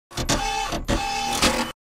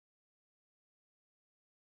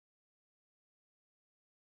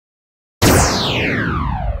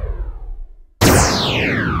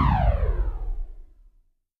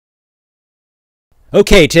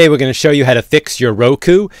Okay, today we're going to show you how to fix your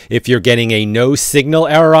Roku if you're getting a no signal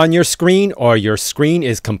error on your screen or your screen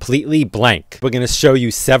is completely blank. We're going to show you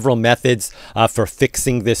several methods for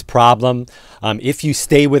fixing this problem. If you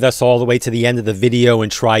stay with us all the way to the end of the video and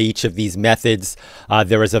try each of these methods,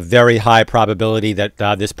 there is a very high probability that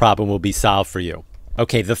this problem will be solved for you.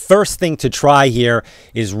 Okay, the first thing to try here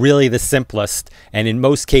is really the simplest, and in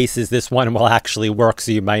most cases this one will actually work,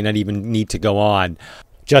 so you might not even need to go on.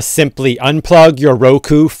 Just simply unplug your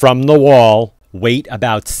Roku from the wall, wait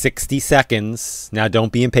about 60 seconds. Now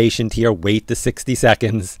don't be impatient here, wait the 60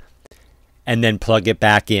 seconds, and then plug it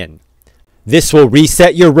back in. This will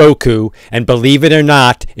reset your Roku, and believe it or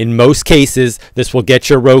not, in most cases, this will get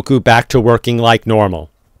your Roku back to working like normal.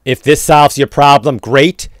 If this solves your problem,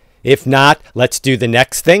 great. If not, let's do the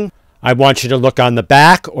next thing. I want you to look on the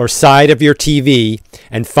back or side of your TV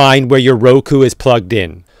and find where your Roku is plugged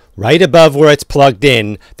in. Right above where it's plugged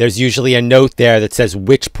in, there's usually a note there that says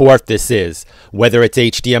which port this is, whether it's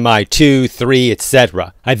HDMI 2, 3,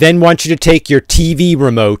 etc. I then want you to take your TV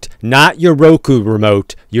remote, not your Roku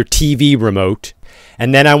remote, your TV remote,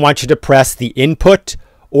 and then I want you to press the input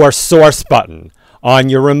or source button on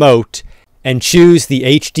your remote and choose the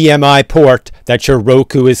HDMI port that your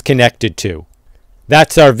Roku is connected to.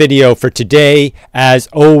 That's our video for today. As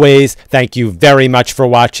always, thank you very much for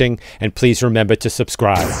watching, and please remember to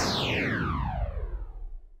subscribe.